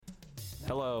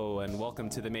Hello, and welcome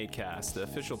to the MADEcast, the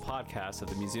official podcast of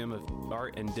the Museum of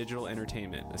Art and Digital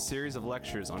Entertainment, a series of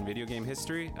lectures on video game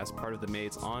history as part of the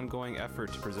MADE's ongoing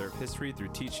effort to preserve history through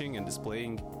teaching and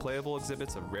displaying playable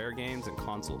exhibits of rare games and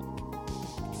consoles.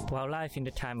 While life in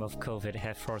the time of COVID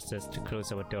has forced us to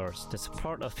close our doors, the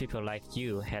support of people like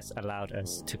you has allowed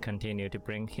us to continue to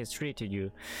bring history to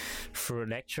you through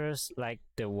lectures like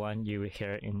the one you will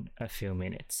hear in a few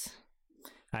minutes.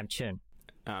 I'm Chun.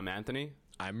 I'm Anthony.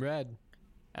 I'm Red.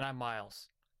 And I'm Miles.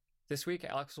 This week,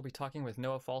 Alex will be talking with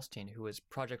Noah Falstein, who was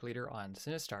project leader on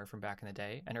Sinistar from back in the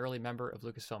day, an early member of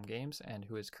Lucasfilm Games, and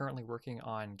who is currently working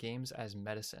on games as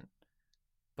medicine.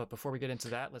 But before we get into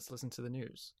that, let's listen to the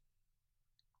news.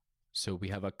 So we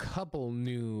have a couple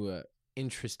new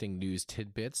interesting news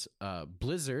tidbits.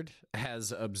 Blizzard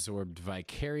has absorbed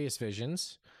Vicarious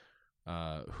Visions,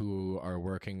 who are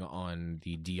working on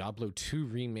the Diablo 2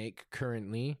 remake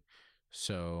currently.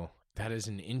 So that is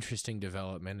an interesting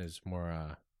development as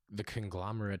more the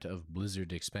conglomerate of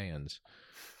Blizzard expands.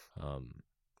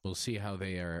 We'll see how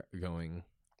they are going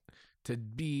to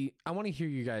be. I want to hear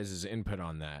you guys' input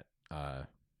on that.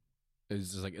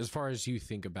 Is like as far as you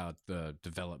think about the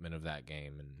development of that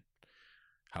game and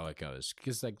how it goes,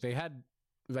 because like they had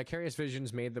Vicarious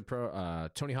Visions made the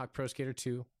Tony Hawk Pro Skater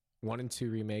 2 1 and 2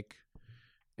 remake,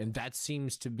 and that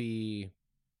seems to be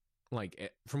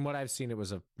like, from what I've seen, it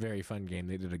was a very fun game.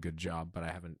 They did a good job, but I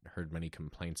haven't heard many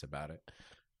complaints about it.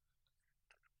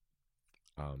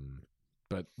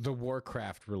 But the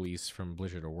Warcraft release from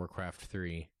Blizzard, or Warcraft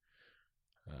 3,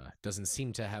 doesn't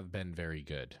seem to have been very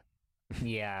good.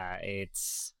 Yeah,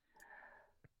 it's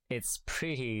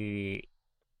pretty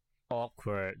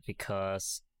awkward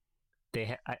because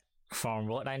from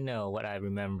what I know, what I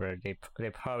remember, they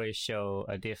probably show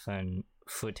a different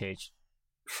footage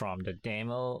from the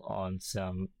demo on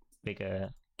some bigger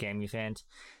game event,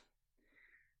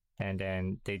 and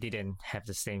then they didn't have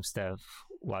the same stuff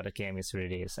while the game is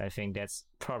released. I think that's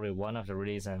probably one of the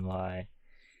reasons why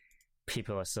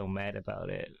people are so mad about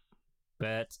it.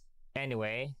 But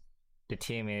anyway, the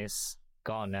team is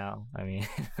gone now. I mean,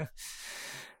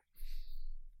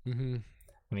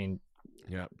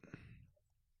 Yep.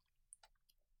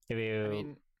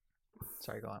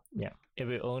 Sorry, go on. Yeah, it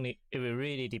will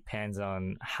really depends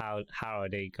on how are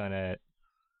they gonna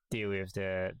deal with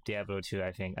the Diablo 2.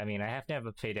 I think. I mean, I have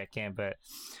never played that game, but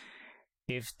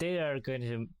if they are going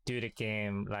to do the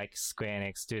game like Square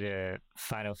Enix do the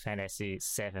Final Fantasy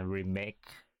VII remake,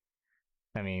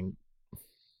 I mean,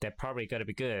 they're probably gonna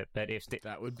be good. But if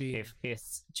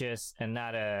it's just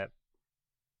another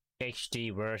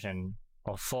HD version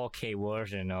or 4K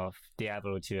version of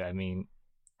Diablo 2, I mean,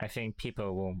 I think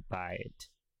people won't buy it.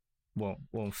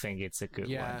 Won't think it's a good one.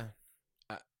 Yeah.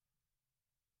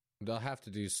 They'll have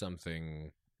to do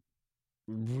something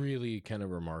really kind of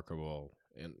remarkable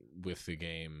with the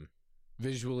game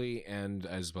visually, and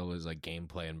as well as like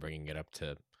gameplay, and bringing it up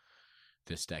to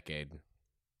this decade.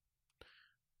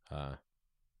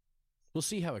 We'll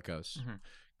see how it goes,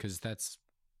 because that's,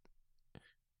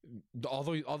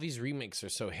 although all these remakes are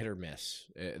so hit or miss,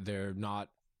 they're not.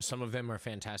 Some of them are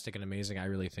fantastic and amazing. I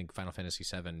really think Final Fantasy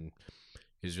VII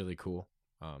is really cool.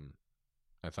 I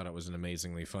thought it was an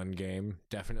amazingly fun game.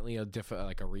 Definitely a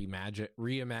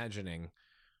reimagining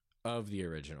of the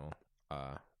original.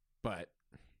 But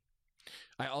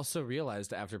I also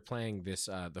realized after playing this,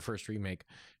 the first remake,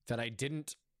 that I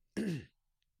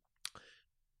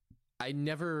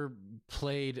never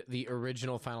played the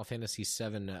original Final Fantasy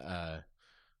VII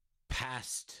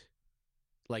past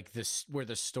like this, where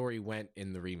the story went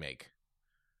in the remake.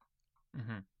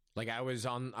 Like I was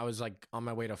like on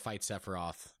my way to fight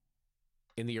Sephiroth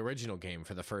in the original game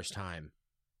for the first time,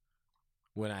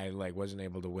 when I like wasn't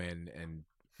able to win and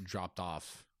dropped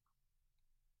off.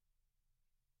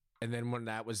 And then when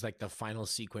that was like the final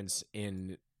sequence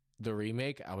in the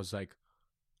remake, I was like,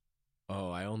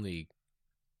 oh, I only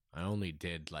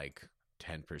did like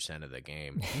 10% of the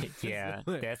game. Yeah,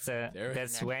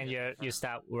 that's when you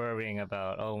start worrying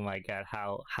about, oh my god,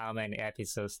 how many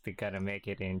episodes they gotta make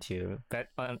it into. But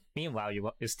meanwhile,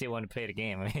 you still want to play the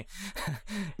game. I mean,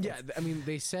 yeah, I mean,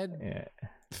 they said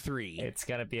 3. It's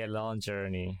gonna be a long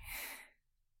journey.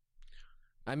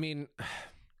 I mean,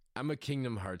 I'm a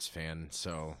Kingdom Hearts fan,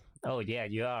 so. Oh yeah,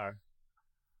 you are.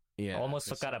 Yeah, almost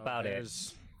forgot about it.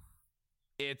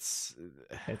 It's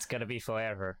gonna be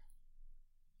forever.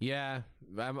 Yeah,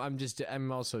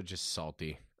 I'm also just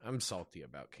salty. I'm salty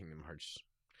about Kingdom Hearts.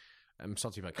 I'm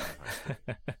salty about Kingdom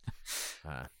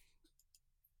Hearts.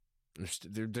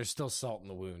 There's still salt in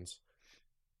the wounds.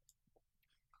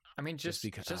 I mean, just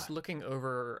looking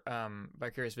over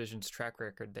Vicarious Visions' track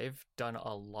record, they've done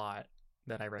a lot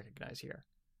that I recognize here.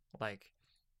 Like,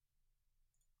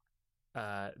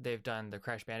 They've done the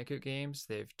Crash Bandicoot games.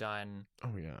 They've done.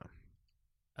 Oh yeah.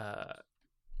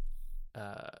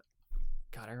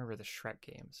 God, I remember the Shrek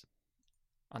games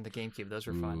on the GameCube. Those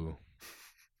were fun.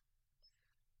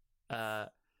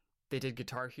 They did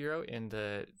Guitar Hero in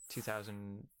the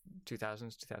 2000s,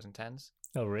 2010s.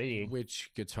 Oh, really?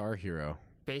 Which Guitar Hero?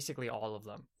 Basically all of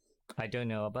them. I don't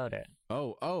know about it.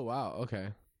 Oh, wow. Okay.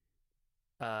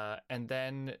 And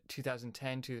then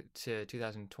 2010 to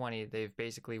 2020, they've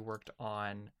basically worked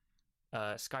on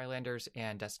Skylanders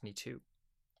and Destiny 2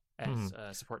 as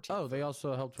support team. Oh, they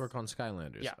also helped work on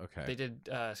Skylanders. Yeah, okay. They did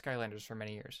Skylanders for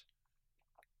many years.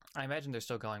 I imagine they're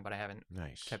still going, but I haven't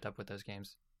kept up with those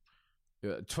games.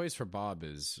 Toys for Bob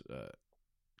is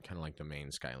kind of like the main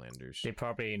Skylanders. They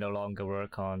probably no longer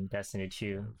work on Destiny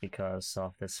 2 because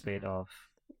of the split of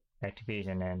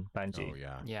Activision and Bungie. Oh,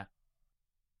 yeah. Yeah.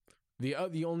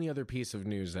 The only other piece of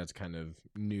news that's kind of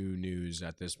new news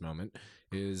at this moment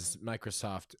is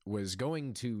Microsoft was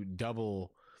going to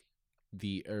double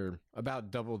their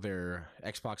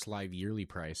Xbox Live yearly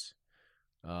price.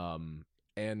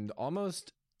 And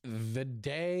almost the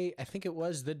day, I think it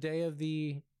was the day of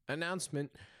the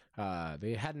announcement,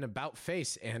 they had an about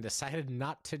face and decided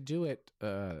not to do it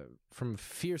from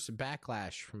fierce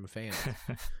backlash from fans.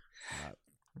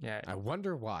 Yeah. I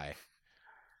wonder why.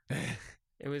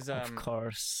 It was of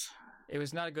course. It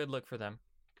was not a good look for them,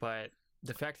 but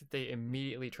the fact that they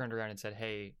immediately turned around and said,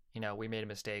 "Hey, we made a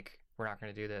mistake. We're not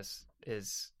going to do this."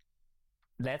 Is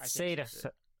let's say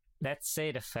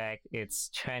the fact it's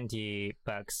 $20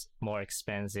 more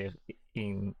expensive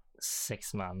in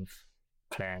 6 month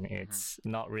plan. It's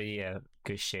not really a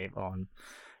good shape on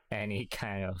any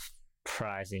kind of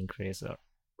price increase or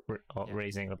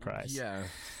raising the price. Yeah.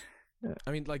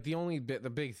 I mean, like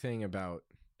the biggest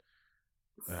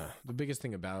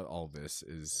thing about all this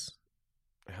is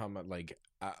how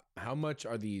much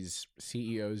are these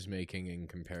CEOs making in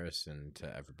comparison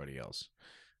to everybody else?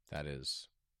 That is,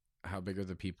 how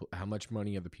much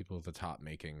money are the people at the top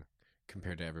making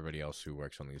compared to everybody else who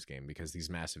works on these games? Because these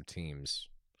massive teams,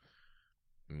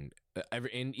 I mean,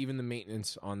 and even the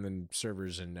maintenance on the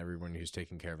servers and everyone who's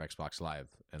taking care of Xbox Live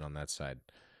and on that side,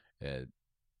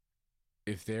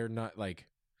 if they're not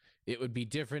it would be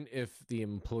different if the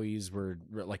employees were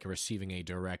receiving a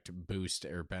direct boost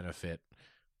or benefit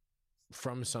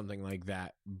from something like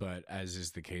that. But as is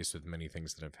the case with many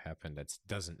things that have happened, that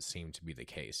doesn't seem to be the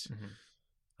case.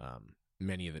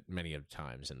 Many of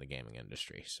times in the gaming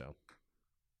industry. So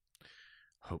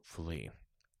hopefully,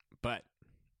 but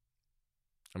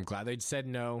I'm glad they'd said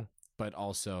no, but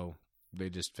also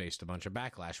they just faced a bunch of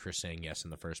backlash for saying yes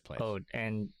in the first place. Oh,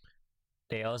 and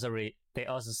they also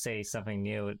say something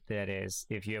new, that is,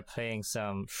 if you're playing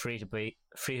some free to play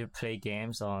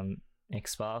games on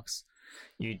Xbox,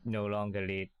 you no longer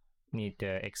need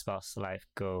the Xbox Live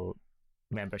Gold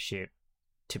membership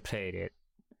to play it.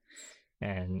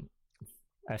 And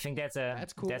I think that's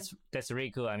cool. That's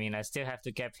really cool. I mean, I still have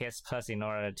to get PS Plus in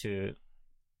order to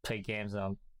play games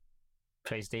on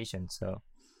PlayStation, so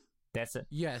that's it.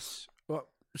 Yes. Well,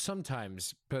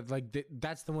 sometimes, but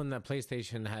that's the one that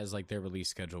PlayStation has their release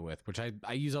schedule with, which I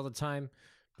use all the time.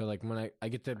 But when I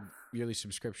get the yearly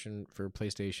subscription for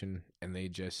PlayStation, and they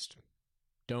just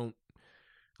don't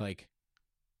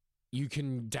you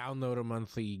can download a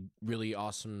monthly really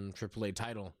awesome AAA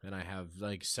title, and I have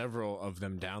several of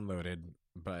them downloaded,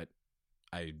 but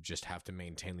I just have to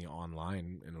maintain the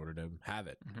online in order to have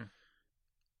it,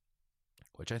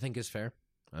 which I think is fair.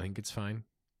 I think it's fine.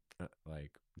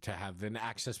 To have then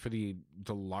access for the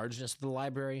largeness of the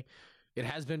library. It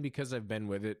has been because I've been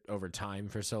with it over time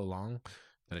for so long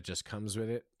that it just comes with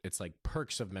it. It's like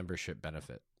perks of membership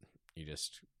benefit.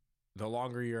 The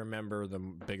longer you're a member, the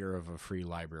bigger of a free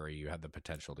library you have the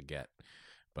potential to get.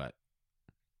 But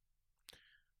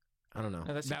I don't know.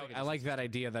 No, I like that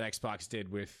idea that Xbox did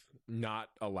with not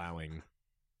allowing,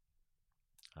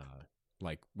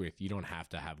 you don't have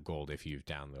to have gold if you've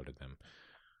downloaded them.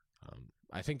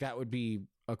 I think that would be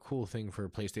a cool thing for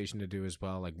PlayStation to do as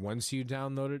well. Once you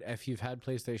download it, if you've had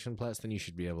PlayStation Plus, then you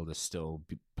should be able to still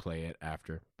play it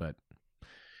after. But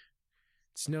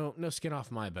it's no skin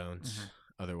off my bones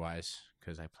otherwise,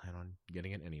 because I plan on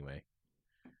getting it anyway.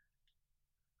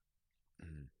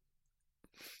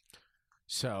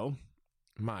 So,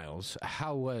 Miles,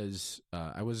 how was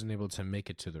I wasn't able to make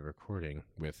it to the recording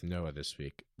with Noah this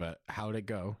week, but how'd it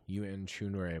go? You and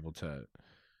Chun were able to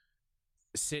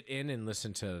sit in and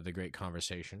listen to the great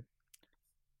conversation.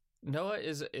 Noah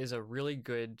is a really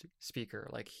good speaker.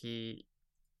 He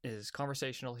is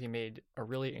conversational. He made a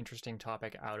really interesting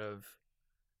topic out of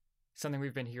something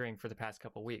we've been hearing for the past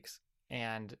couple weeks.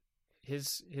 And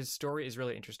his story is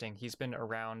really interesting. He's been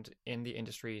around in the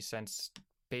industry since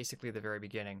basically the very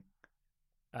beginning,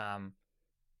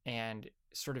 and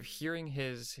sort of hearing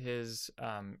his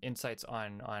insights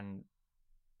on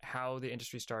how the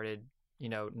industry started,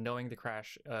 knowing the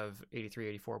crash of 83,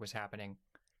 84 was happening,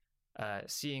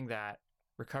 seeing that,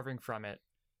 recovering from it,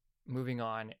 moving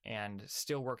on, and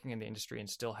still working in the industry and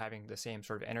still having the same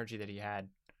sort of energy that he had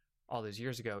all those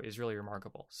years ago is really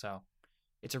remarkable. So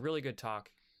it's a really good talk.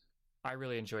 I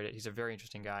really enjoyed it. He's a very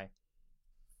interesting guy.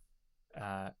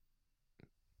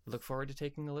 Look forward to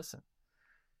taking a listen.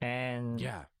 And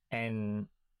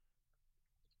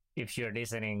if you're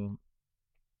listening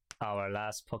our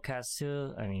last podcast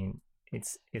too, I mean,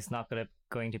 it's not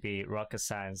going to be rocket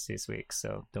science this week,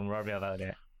 so don't worry about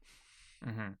it.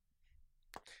 Mm-hmm.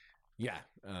 Yeah,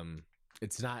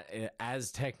 it's not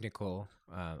as technical.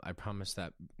 I promise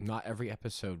that not every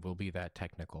episode will be that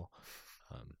technical,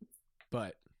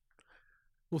 but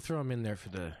we'll throw them in there for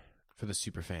the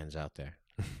super fans out there.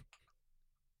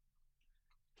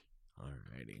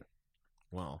 Alrighty.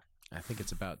 Well, I think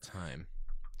it's about time.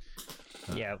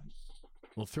 Yeah.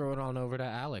 We'll throw it on over to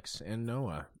Alex and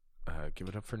Noah. Give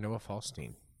it up for Noah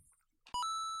Falstein.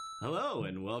 Hello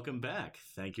and welcome back.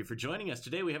 Thank you for joining us.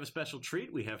 Today we have a special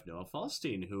treat. We have Noah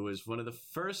Falstein, who was one of the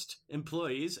first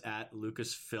employees at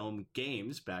Lucasfilm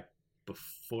Games back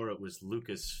before it was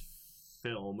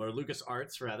Lucasfilm, or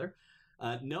LucasArts rather.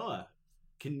 Noah,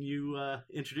 can you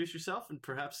introduce yourself and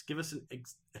perhaps give us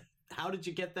how did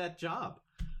you get that job?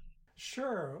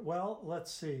 Sure. Well,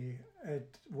 let's see.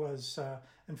 It was,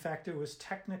 in fact, it was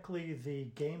technically the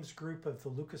games group of the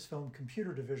Lucasfilm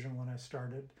computer division when I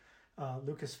started.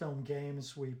 Lucasfilm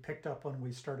Games we picked up when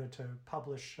we started to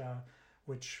publish,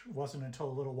 which wasn't until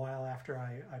a little while after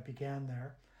I began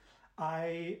there.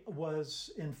 I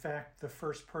was, in fact, the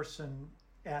first person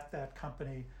at that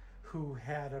company who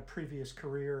had a previous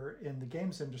career in the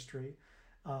games industry.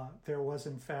 There was,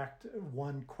 in fact,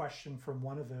 one question from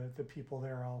one of the people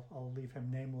there, I'll leave him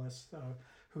nameless,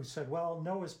 who said, well,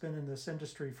 Noah's been in this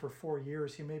industry for 4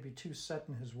 years. He may be too set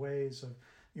in his ways of,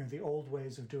 the old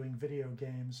ways of doing video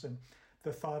games. And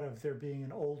the thought of there being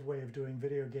an old way of doing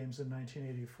video games in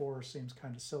 1984 seems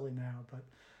kind of silly now, but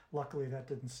luckily that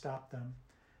didn't stop them.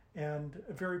 And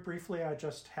very briefly, I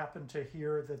just happened to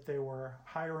hear that they were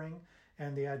hiring,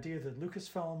 and the idea that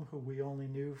Lucasfilm, who we only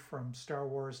knew from Star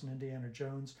Wars and Indiana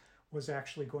Jones, was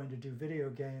actually going to do video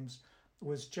games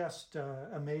was just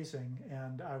amazing.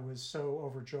 And I was so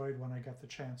overjoyed when I got the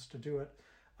chance to do it.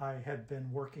 I had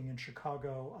been working in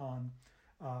Chicago on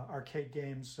arcade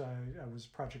games. I was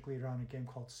project leader on a game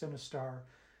called Sinistar.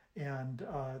 And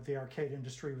the arcade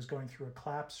industry was going through a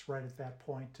collapse right at that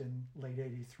point in late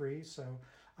 83. So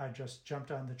I just jumped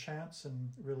on the chance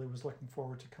and really was looking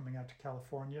forward to coming out to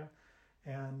California.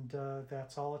 And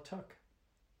that's all it took.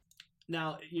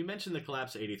 Now, you mentioned the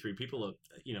collapse of 83. People,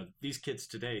 these kids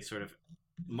today sort of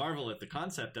marvel at the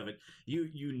concept of it.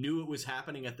 You knew it was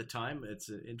happening at the time. It's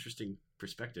an interesting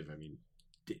perspective. I mean,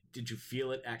 did you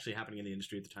feel it actually happening in the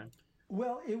industry at the time?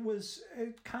 Well, it was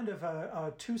kind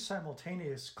of two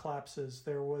simultaneous collapses.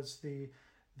 There was the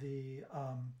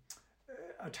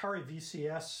Atari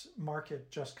VCS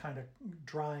market just kind of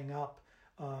drying up.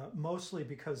 Mostly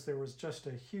because there was just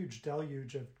a huge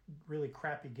deluge of really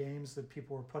crappy games that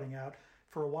people were putting out.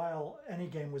 For a while, any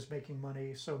game was making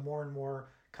money, so more and more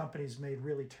companies made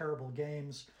really terrible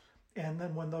games. And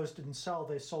then when those didn't sell,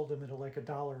 they sold them at like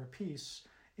 $1 a piece,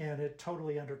 and it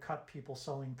totally undercut people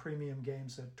selling premium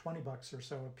games at $20 or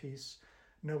so a piece.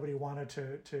 Nobody wanted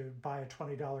to buy a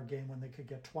 $20 game when they could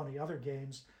get 20 other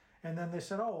games. And then they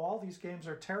said, oh, all these games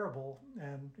are terrible.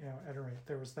 And, at any rate,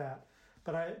 there was that.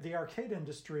 But the arcade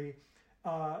industry,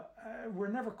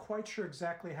 we're never quite sure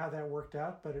exactly how that worked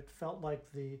out, but it felt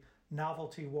like the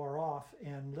novelty wore off,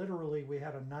 and literally we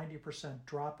had a 90%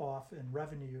 drop-off in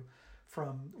revenue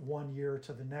from one year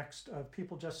to the next of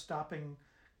people just stopping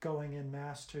going en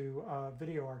masse to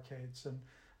video arcades. And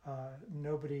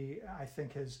nobody, I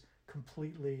think, has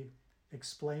completely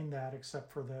explained that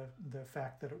except for the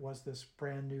fact that it was this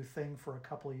brand new thing for a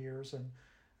couple of years, and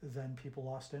then people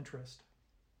lost interest.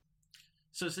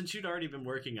 So since you'd already been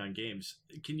working on games,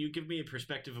 can you give me a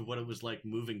perspective of what it was like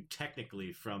moving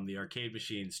technically from the arcade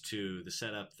machines to the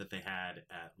setup that they had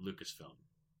at Lucasfilm?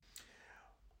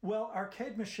 Well,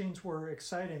 arcade machines were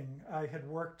exciting. I had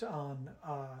worked on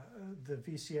the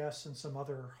VCS and some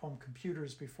other home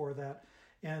computers before that,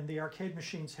 and the arcade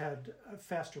machines had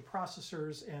faster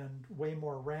processors and way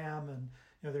more RAM, and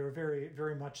they were very,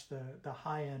 very much the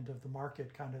high end of the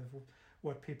market, kind of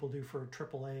what people do for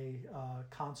AAA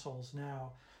consoles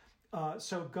now.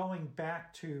 So going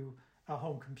back to a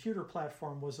home computer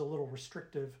platform was a little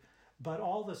restrictive, but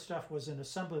all the stuff was in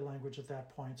assembly language at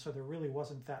that point, so there really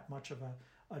wasn't that much of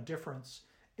a difference.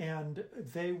 And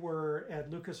they were at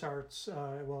LucasArts,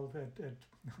 at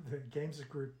the games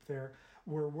group there,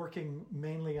 were working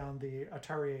mainly on the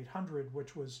Atari 800,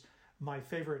 which was my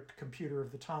favorite computer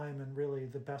of the time and really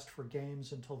the best for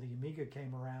games until the Amiga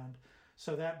came around.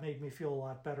 So that made me feel a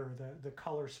lot better. The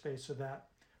color space of that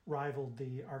rivaled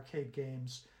the arcade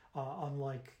games,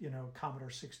 unlike Commodore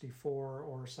 64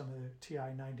 or some of the TI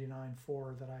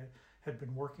 99.4 that I had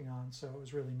been working on. So it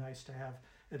was really nice to have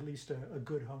at least a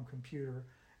good home computer.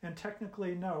 And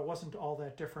technically, no, it wasn't all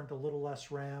that different. A little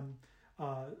less RAM.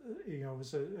 It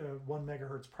was a 1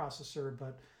 megahertz processor,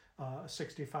 but a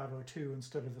 6502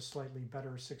 instead of the slightly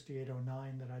better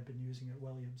 6809 that I'd been using at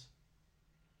Williams.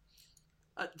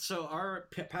 So our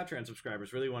Patreon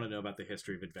subscribers really want to know about the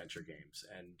history of adventure games,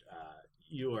 and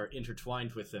you are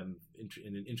intertwined with them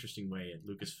in an interesting way at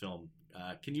Lucasfilm.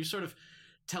 Can you sort of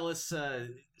tell us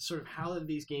sort of how did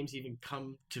these games even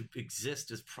come to exist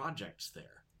as projects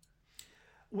there?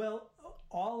 Well,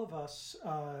 all of us,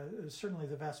 certainly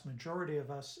the vast majority of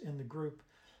us in the group,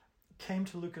 came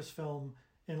to Lucasfilm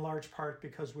in large part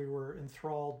because we were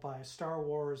enthralled by Star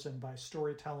Wars and by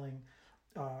storytelling,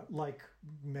 like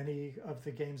many of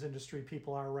the games industry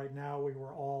people are right now. We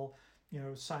were all,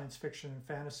 science fiction and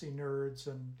fantasy nerds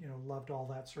and, loved all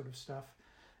that sort of stuff.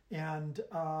 And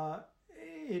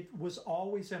it was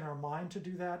always in our mind to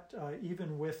do that,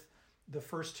 even with the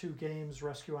first two games,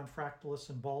 Rescue on Fractalus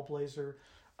and Ball Blazer.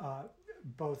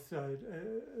 Both the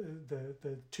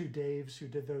two Daves who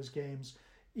did those games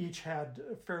each had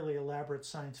fairly elaborate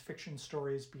science fiction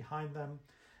stories behind them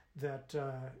that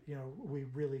we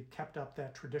really kept up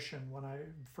that tradition. When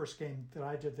first game that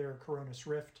I did there, Coronis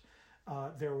Rift,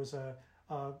 there was a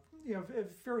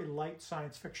very light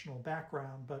science fictional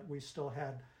background, but we still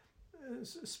had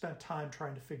spent time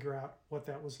trying to figure out what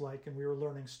that was like, and we were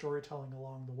learning storytelling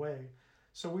along the way.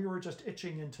 So we were just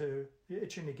itching to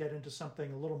get into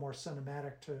something a little more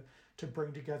cinematic to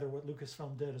bring together what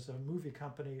Lucasfilm did as a movie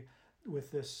company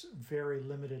with this very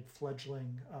limited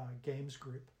fledgling games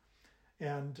group.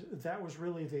 And that was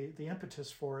really the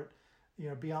impetus for it.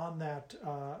 Beyond that,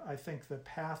 I think the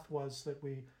path was that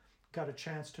we got a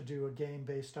chance to do a game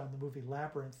based on the movie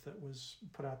Labyrinth that was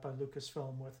put out by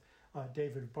Lucasfilm with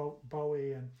David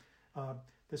Bowie and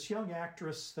this young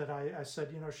actress that I said,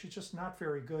 she's just not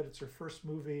very good. It's her first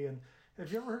movie. And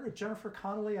have you ever heard of Jennifer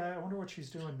Connelly? I wonder what she's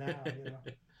doing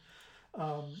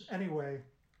now. Anyway,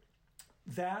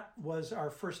 that was our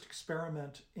first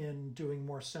experiment in doing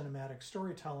more cinematic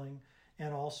storytelling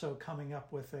and also coming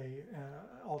up with a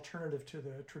alternative to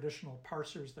the traditional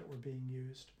parsers that were being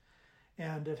used.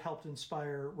 And it helped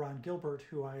inspire Ron Gilbert,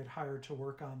 who I had hired to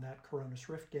work on that Coronis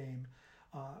Rift game,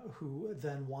 who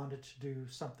then wanted to do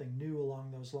something new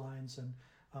along those lines. And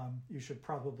you should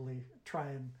probably try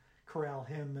and corral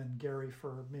him and Gary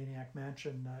for Maniac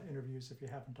Mansion interviews if you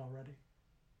haven't already.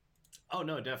 Oh,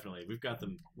 no, definitely. We've got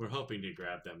them. We're hoping to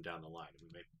grab them down the line. We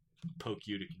may poke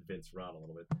you to convince Ron a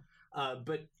little bit.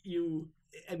 But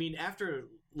after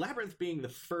Labyrinth being the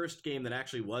first game that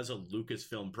actually was a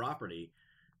Lucasfilm property,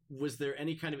 was there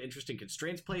any kind of interesting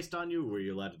constraints placed on you? Were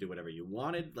you allowed to do whatever you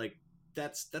wanted? Like,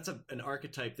 that's an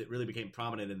archetype that really became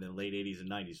prominent in the late 80s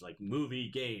and 90s, like movie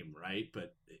game, right?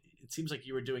 But it seems like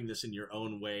you were doing this in your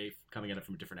own way, coming at it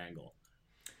from a different angle.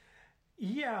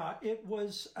 Yeah, it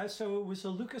was. So it was a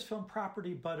Lucasfilm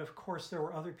property, but of course there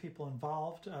were other people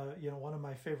involved. One of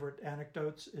my favorite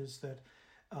anecdotes is that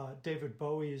David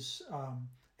Bowie's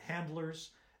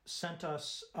handlers sent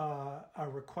us a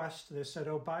request. They said,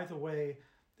 "Oh, by the way,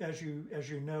 as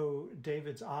you know,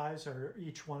 David's eyes are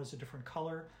each one is a different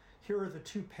color. Here are the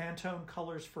two Pantone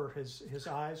colors for his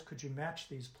eyes. Could you match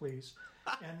these, please?"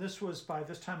 And this was by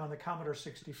this time on the Commodore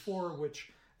 64,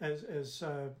 which, as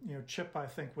Chip, I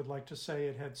think, would like to say,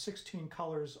 it had 16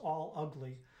 colors, all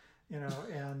ugly,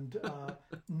 and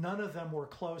none of them were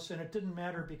close. And it didn't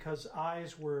matter because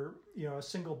eyes were, a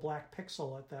single black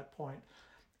pixel at that point.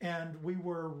 And we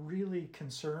were really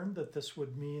concerned that this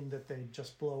would mean that they'd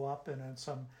just blow up and in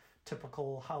some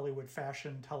typical Hollywood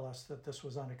fashion tell us that this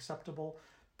was unacceptable.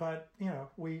 But,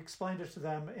 we explained it to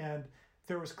them, and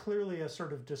there was clearly a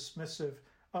sort of dismissive,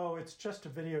 "Oh, it's just a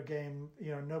video game,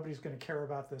 nobody's going to care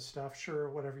about this stuff, sure,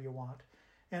 whatever you want."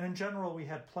 And in general, we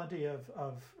had plenty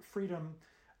of freedom,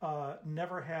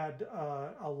 never had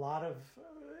a lot of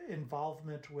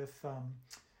involvement with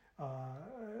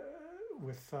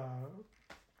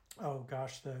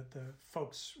the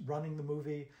folks running the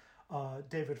movie.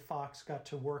 David Fox got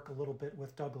to work a little bit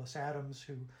with Douglas Adams,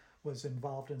 who was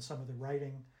involved in some of the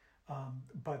writing.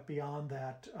 But beyond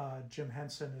that, Jim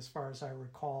Henson, as far as I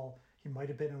recall, He might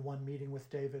have been in one meeting with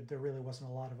David. There really wasn't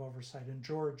a lot of oversight. And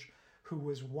George, who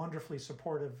was wonderfully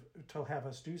supportive to have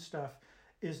us do stuff,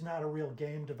 is not a real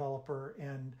game developer,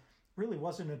 and really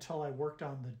wasn't until I worked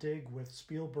on The Dig with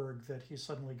Spielberg that he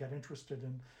suddenly got interested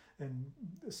in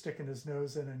sticking his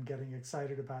nose in and getting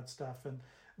excited about stuff. And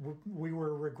we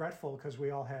were regretful because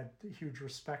we all had huge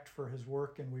respect for his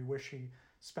work, and we wish he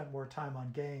spent more time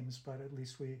on games, but at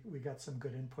least we got some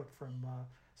good input from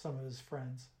some of his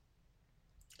friends.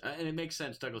 And it makes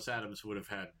sense. Douglas Adams would have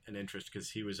had an interest because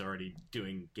he was already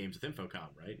doing games with Infocom,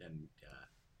 right? And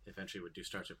eventually would do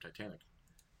Starship Titanic.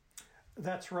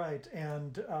 That's right.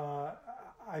 And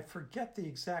I forget the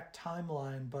exact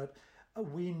timeline, but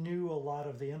we knew a lot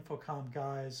of the Infocom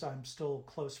guys. I'm still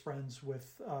close friends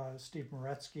with Steve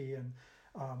Moretsky, and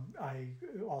I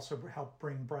also helped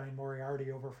bring Brian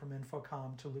Moriarty over from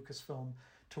Infocom to Lucasfilm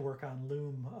to work on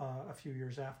Loom a few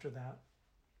years after that.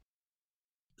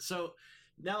 So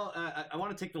now I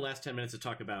want to take the last 10 minutes to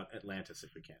talk about Atlantis,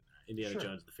 if we can. Indiana Sure.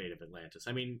 Jones, The Fate of Atlantis.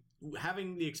 I mean,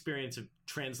 having the experience of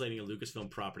translating a Lucasfilm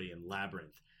property in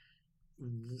Labyrinth,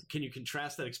 can you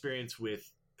contrast that experience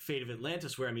with Fate of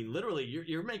Atlantis, where, I mean, literally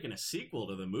you're making a sequel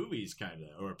to the movies, kind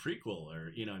of, or a prequel,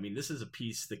 or, I mean, this is a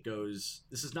piece that goes,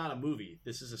 this is not a movie,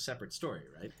 this is a separate story,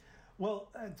 right?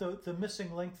 Well, the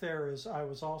missing link there is I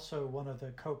was also one of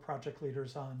the co-project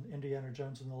leaders on Indiana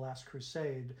Jones and the Last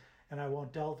Crusade, and I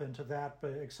won't delve into that,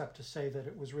 but except to say that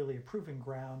it was really a proving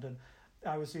ground, and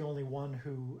I was the only one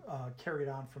who carried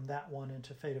on from that one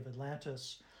into Fate of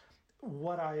Atlantis.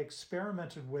 What I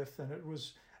experimented with, and it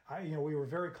was, we were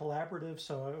very collaborative,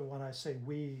 so when I say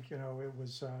we, it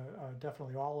was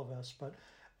definitely all of us, but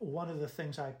one of the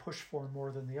things I pushed for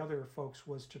more than the other folks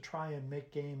was to try and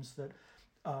make games that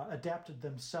adapted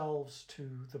themselves to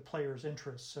the player's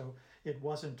interests. So it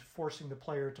wasn't forcing the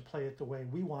player to play it the way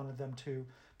we wanted them to,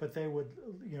 but they would,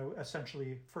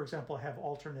 essentially, for example, have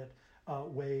alternate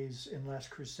ways in Last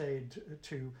Crusade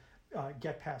to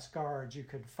get past guards. You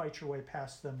could fight your way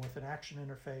past them with an action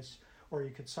interface, or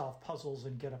you could solve puzzles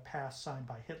and get a pass signed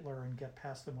by Hitler and get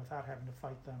past them without having to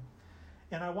fight them.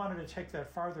 And I wanted to take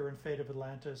that farther in Fate of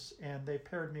Atlantis, and they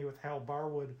paired me with Hal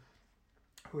Barwood,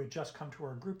 who had just come to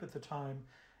our group at the time,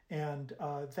 and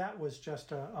that was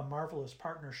just a marvelous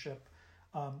partnership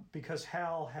because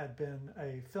Hal had been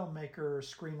a filmmaker,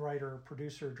 screenwriter,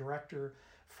 producer, director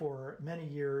for many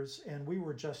years, and we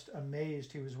were just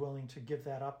amazed he was willing to give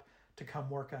that up to come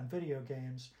work on video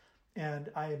games.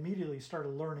 And I immediately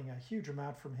started learning a huge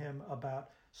amount from him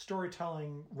about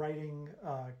storytelling, writing,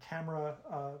 camera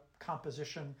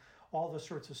composition, all the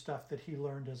sorts of stuff that he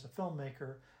learned as a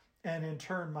filmmaker. And in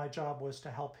turn, my job was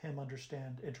to help him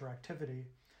understand interactivity.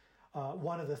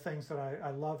 One of the things that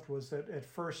I loved was that at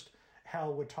first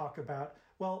Hal would talk about,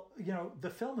 well, the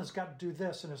film has got to do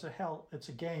this, and I said, hell, it's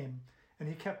a game. And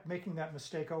he kept making that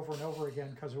mistake over and over again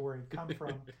because of where he'd come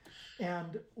from.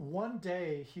 And one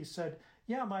day he said,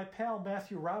 yeah, my pal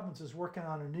Matthew Robbins is working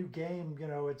on a new game,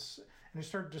 and he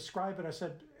started to describe it. I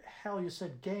said, Hal, you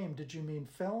said game, did you mean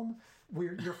film?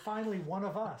 You're finally one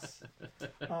of us.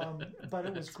 But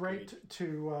it was great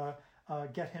to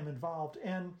get him involved.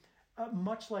 And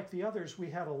much like the others, we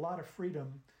had a lot of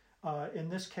freedom. In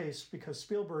this case, because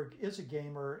Spielberg is a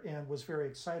gamer and was very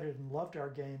excited and loved our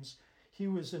games, he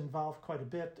was involved quite a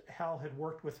bit. Hal had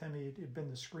worked with him. He'd been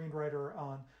the screenwriter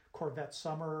on Corvette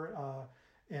Summer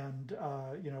and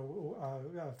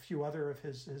a few other of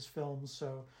his films.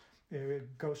 So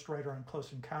ghostwriter on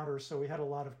Close Encounters. So we had a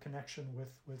lot of connection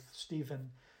with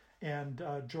Stephen. And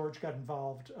George got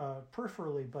involved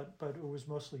peripherally, but it was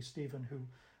mostly Stephen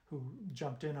who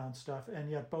jumped in on stuff. And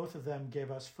yet both of them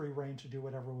gave us free rein to do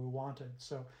whatever we wanted.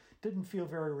 So didn't feel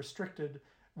very restricted.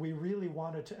 We really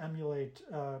wanted to emulate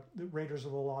the Raiders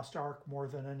of the Lost Ark more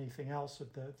than anything else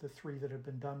of the three that had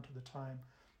been done to the time.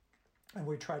 And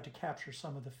we tried to capture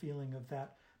some of the feeling of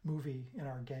that movie in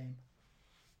our game.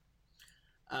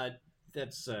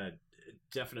 That's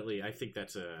definitely, I think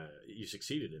that's you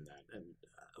succeeded in that. And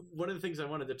one of the things I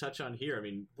wanted to touch on here, I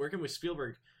mean, working with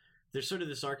Spielberg, there's sort of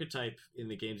this archetype in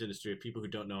the games industry of people who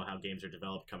don't know how games are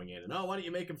developed coming in. And, why don't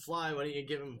you make them fly? Why don't you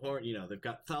give them horn? They've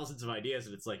got thousands of ideas,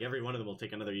 and it's like every one of them will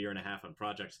take another year and a half on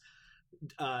projects.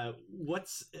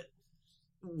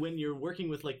 When you're working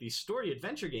with like these story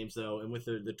adventure games, though, and with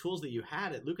the tools that you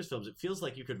had at Lucasfilms, it feels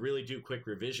like you could really do quick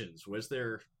revisions. Was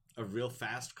there a real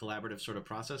fast collaborative sort of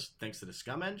process thanks to the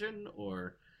Scum engine,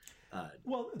 or?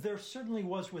 Well, there certainly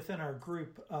was within our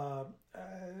group.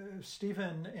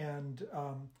 Stephen, and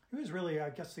he was really,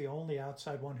 I guess, the only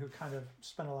outside one who kind of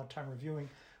spent a lot of time reviewing.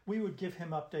 We would give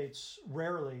him updates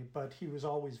rarely, but he was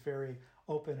always very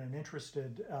open and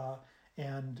interested.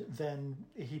 And then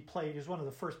he was one of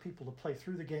the first people to play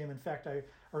through the game. In fact, I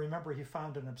remember he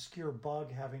found an obscure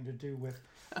bug having to do with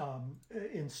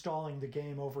installing the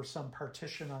game over some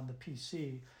partition on the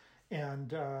PC.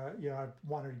 And I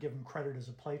wanted to give him credit as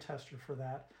a playtester for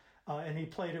that. And he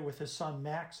played it with his son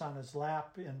Max on his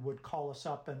lap and would call us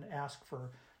up and ask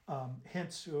for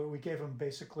hints. We gave him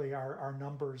basically our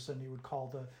numbers, and he would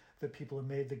call the people who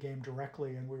made the game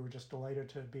directly, and we were just delighted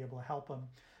to be able to help him.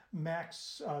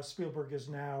 Max Spielberg is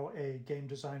now a game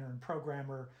designer and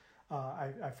programmer.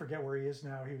 I forget where he is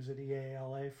now. He was at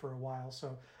EALA for a while,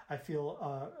 so I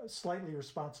feel slightly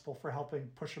responsible for helping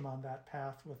push him on that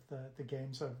path with the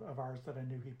games of ours that I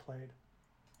knew he played.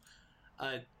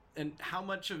 And how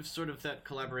much of sort of that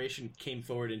collaboration came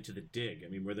forward into the Dig? I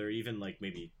mean, were there even like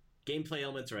maybe gameplay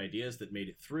elements or ideas that made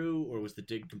it through, or was the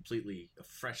Dig completely a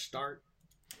fresh start?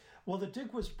 Well, the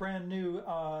Dig was brand new.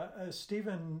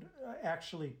 Stephen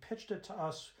actually pitched it to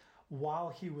us while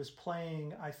he was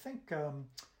playing, I think,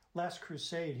 Last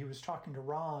Crusade. He was talking to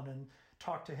Ron and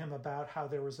talked to him about how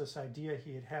there was this idea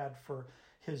he had for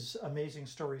his Amazing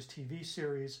Stories TV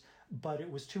series, but it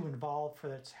was too involved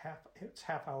for its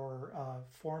half-hour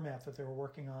format that they were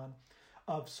working on,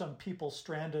 of some people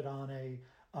stranded on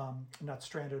not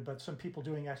stranded, but some people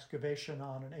doing excavation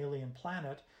on an alien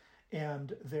planet,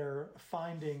 and they're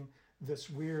finding this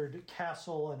weird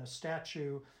castle and a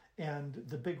statue, and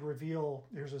the big reveal,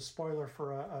 here's a spoiler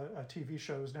for a TV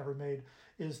show that was never made,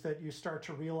 is that you start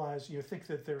to realize, you think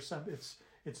that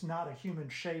it's not a human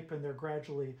shape, and they're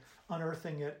gradually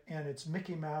unearthing it, and it's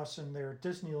Mickey Mouse, and they're at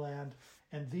Disneyland,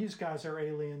 and these guys are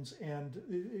aliens, and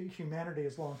humanity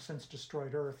has long since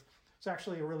destroyed Earth. It's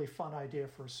actually a really fun idea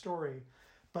for a story.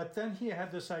 But then he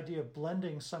had this idea of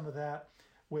blending some of that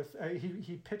with,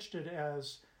 he pitched it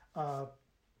as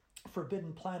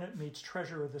Forbidden Planet meets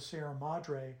Treasure of the Sierra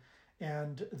Madre,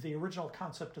 and the original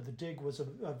concept of the Dig was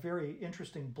a very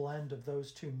interesting blend of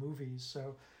those two movies.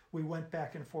 So we went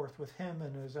back and forth with him,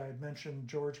 and as I had mentioned,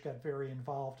 George got very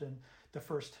involved in the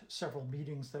first several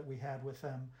meetings that we had with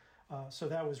them. So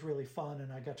that was really fun,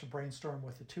 and I got to brainstorm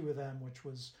with the two of them, which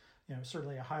was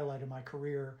certainly a highlight of my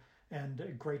career, and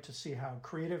great to see how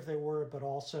creative they were, but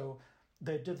also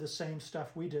they did the same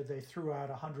stuff we did. They threw out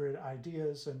 100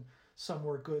 ideas, and some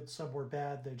were good, some were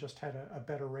bad. They just had a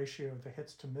better ratio of the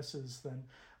hits to misses than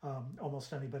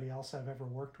almost anybody else I've ever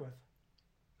worked with.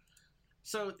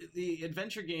 So the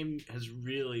adventure game has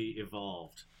really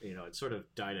evolved. It sort of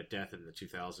died a death in the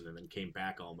 2000s and then came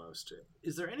back almost.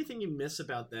 Is there anything you miss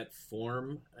about that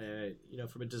form?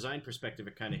 From a design perspective,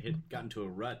 it kind of got into a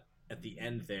rut at the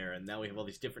end there, and now we have all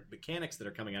these different mechanics that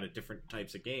are coming out of different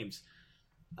types of games.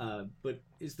 But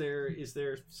is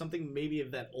there something maybe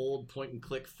of that old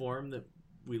point-and-click form that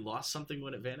we lost something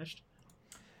when it vanished?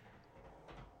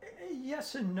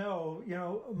 Yes and no.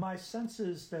 My sense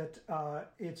is that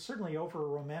it's certainly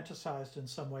over-romanticized in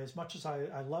some ways. Much as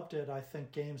I loved it, I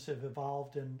think games have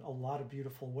evolved in a lot of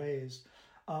beautiful ways.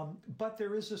 But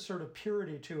there is a sort of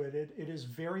purity to it. It is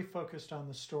very focused on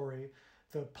the story.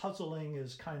 The puzzling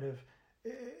is kind of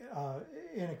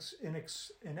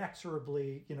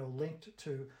inexorably, linked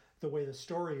to the way the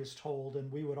story is told,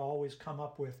 and we would always come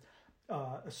up with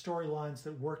storylines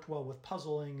that worked well with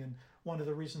puzzling. And one of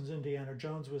the reasons Indiana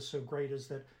Jones was so great is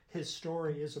that his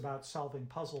story is about solving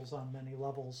puzzles on many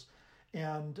levels,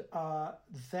 and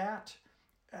that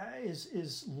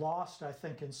is lost, I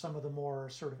think, in some of the more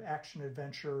sort of action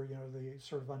adventure, the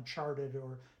sort of Uncharted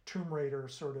or Tomb Raider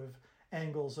sort of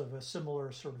angles of a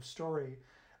similar sort of story.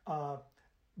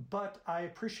 But I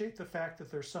appreciate the fact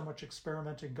that there's so much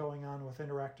experimenting going on with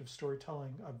interactive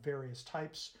storytelling of various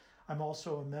types. I'm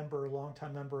also a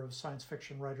longtime member of Science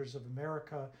Fiction Writers of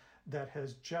America that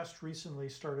has just recently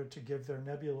started to give their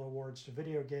Nebula Awards to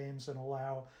video games and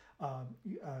allow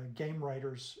game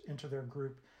writers into their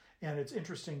group. And it's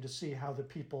interesting to see how the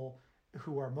people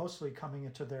who are mostly coming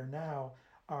into there now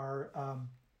are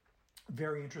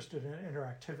very interested in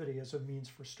interactivity as a means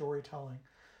for storytelling.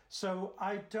 So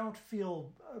I don't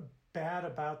feel bad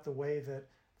about the way that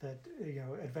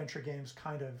adventure games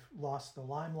kind of lost the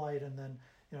limelight, and then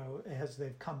as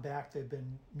they've come back, they've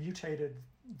been mutated.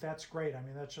 That's great. I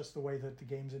mean, that's just the way that the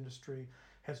games industry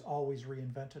has always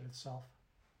reinvented itself.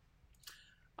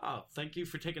 Oh, thank you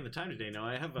for taking the time today. Now,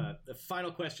 I have a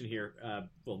final question here.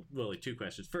 Well, really two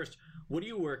questions. First, what are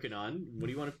you working on? What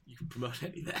do you want to you can promote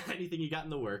anything you got in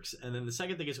the works? And then the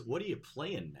second thing is, what are you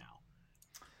playing now?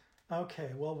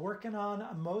 Okay, well, working on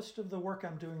most of the work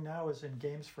I'm doing now is in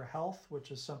games for health,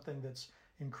 which is something that's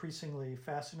increasingly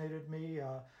fascinated me.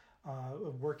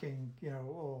 Working,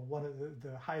 one of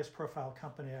the highest profile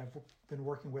company I've been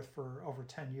working with for over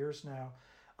 10 years now,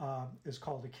 is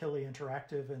called Achille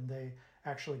Interactive, and they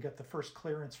actually got the first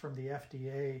clearance from the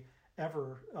FDA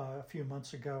ever a few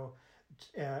months ago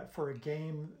for a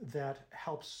game that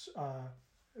helps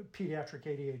pediatric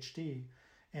ADHD.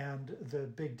 And the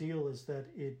big deal is that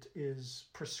it is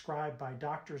prescribed by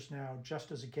doctors now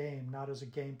just as a game, not as a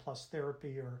game plus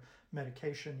therapy or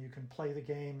medication. You can play the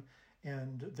game,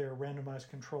 and their randomized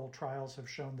controlled trials have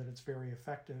shown that it's very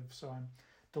effective. So I'm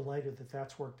delighted that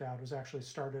that's worked out. It was actually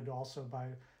started also by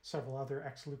several other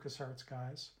ex-LucasArts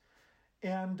guys.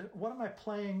 And what am I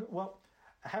playing? Well,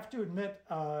 I have to admit,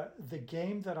 the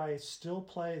game that I still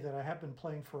play, that I have been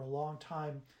playing for a long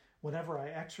time whenever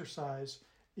I exercise,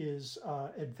 is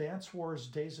Advance Wars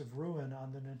Days of Ruin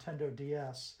on the Nintendo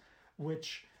DS,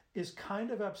 which is kind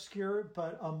of obscure,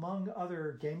 but among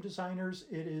other game designers,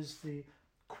 it is the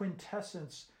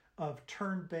quintessence of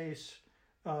turn-based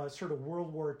sort of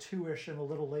World War II-ish and a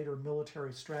little later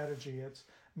military strategy. It's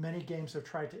many games have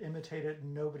tried to imitate it,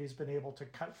 and nobody's been able to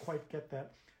quite get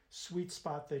that sweet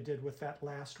spot they did with that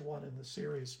last one in the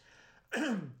series.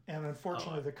 And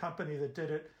unfortunately, the company that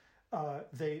did it,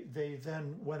 they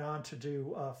then went on to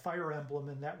do Fire Emblem,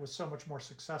 and that was so much more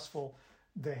successful.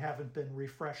 They haven't been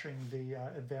refreshing the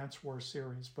Advance Wars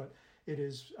series, but it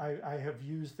is. I have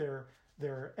used their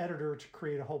editor to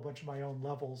create a whole bunch of my own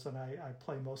levels, and I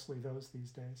play mostly those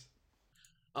these days.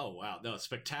 Oh, wow. No,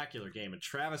 spectacular game. And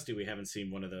travesty, we haven't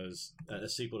seen one of those, a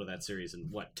sequel to that series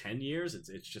in, 10 years?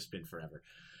 It's just been forever.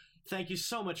 Thank you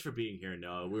so much for being here,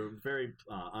 Noah. We're very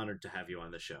honored to have you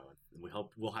on the show, and we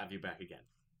hope we'll have you back again.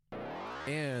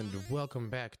 And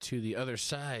welcome back to the other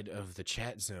side of the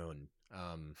chat zone.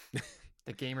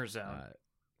 The gamer zone.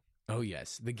 Oh,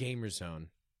 yes, the gamer zone.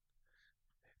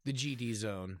 The GD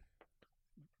zone.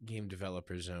 Game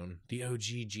developer zone. The OG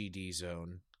GD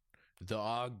zone. The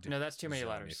OGD. No, that's too many zone,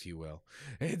 letters, if you will.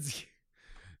 It's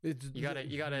you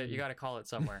gotta call it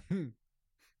somewhere.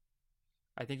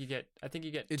 I think you get.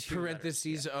 It's two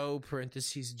parentheses letters. O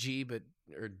parentheses G, but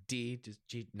or D just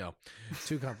G. No,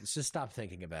 too complex. Just stop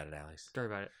thinking about it, Alex. Don't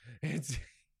worry about it. It's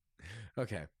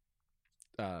okay.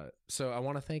 So I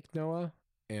want to thank Noah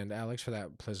and Alex for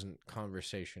that pleasant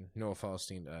conversation. Noah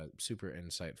Falstein, super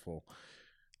insightful.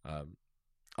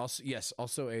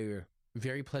 Also a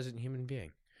very pleasant human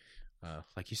being.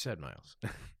 Like you said, Miles.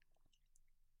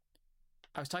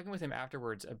 I was talking with him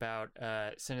afterwards about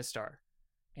Sinistar,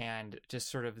 and just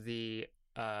sort of the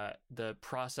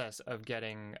process of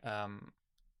getting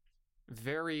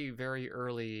very, very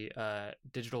early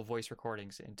digital voice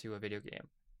recordings into a video game,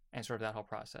 and sort of that whole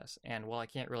process. And while I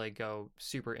can't really go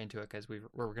super into it because we're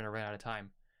going to run out of time,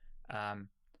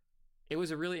 it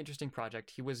was a really interesting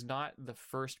project. He was not the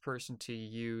first person to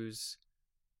use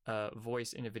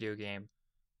voice in a video game,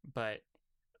 but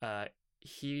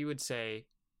he would say,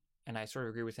 and I sort of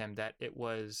agree with him, that it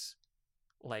was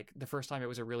like the first time it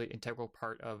was a really integral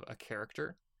part of a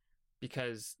character,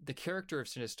 because the character of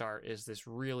Sinistar is this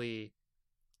really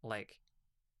like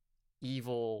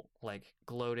evil, like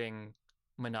gloating,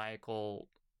 maniacal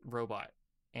robot,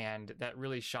 and that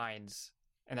really shines,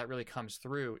 and that really comes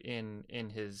through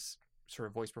in his sort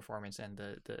of voice performance and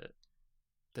the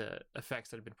effects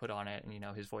that have been put on it, and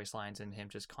his voice lines, and him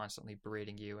just constantly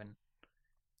berating you and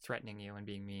threatening you and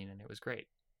being mean, and it was great.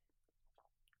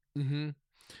 Mm-hmm.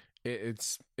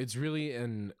 It's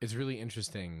really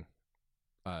interesting.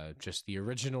 Just the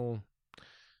original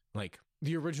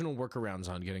workarounds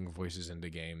on getting voices into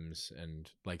games, and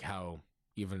like how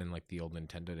even in like the old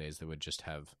Nintendo days they would just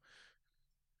have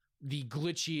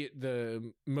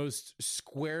the most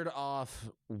squared off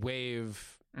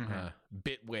wave,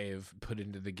 bit wave put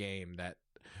into the game that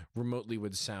remotely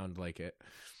would sound like it.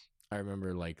 I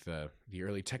remember like the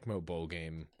early Tecmo Bowl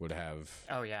game would have,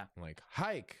 like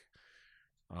hike,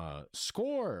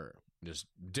 score, just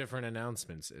different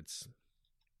announcements.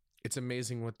 It's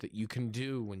amazing what that you can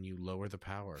do when you lower the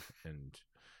power and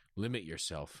limit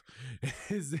yourself.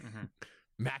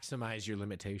 Maximize your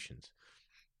limitations.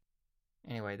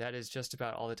 Anyway, that is just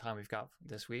about all the time we've got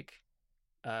this week.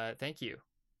 Thank you.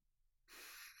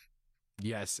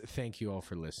 Yes, thank you all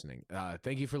for listening.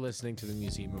 Thank you for listening to the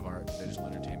Museum of Art and Digital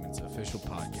Entertainment's official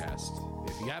podcast.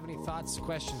 If you have any thoughts,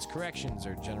 questions, corrections,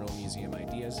 or general museum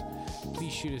ideas,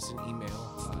 please shoot us an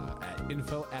email at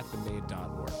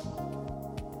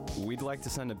info@themade.org. We'd like to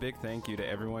send a big thank you to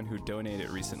everyone who donated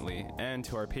recently, and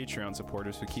to our Patreon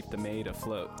supporters who keep the Made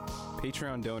afloat.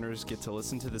 Patreon donors get to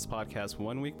listen to this podcast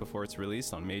 1 week before it's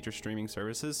released on major streaming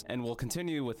services, and we'll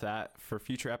continue with that for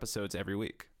future episodes every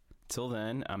week. Till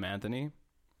then, I'm Anthony.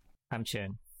 I'm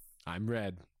Chen. I'm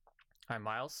Red. I'm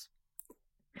Miles.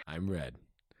 I'm Red.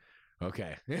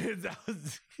 Okay.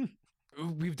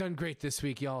 We've done great this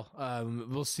week, y'all.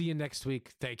 We'll see you next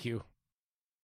week. Thank you.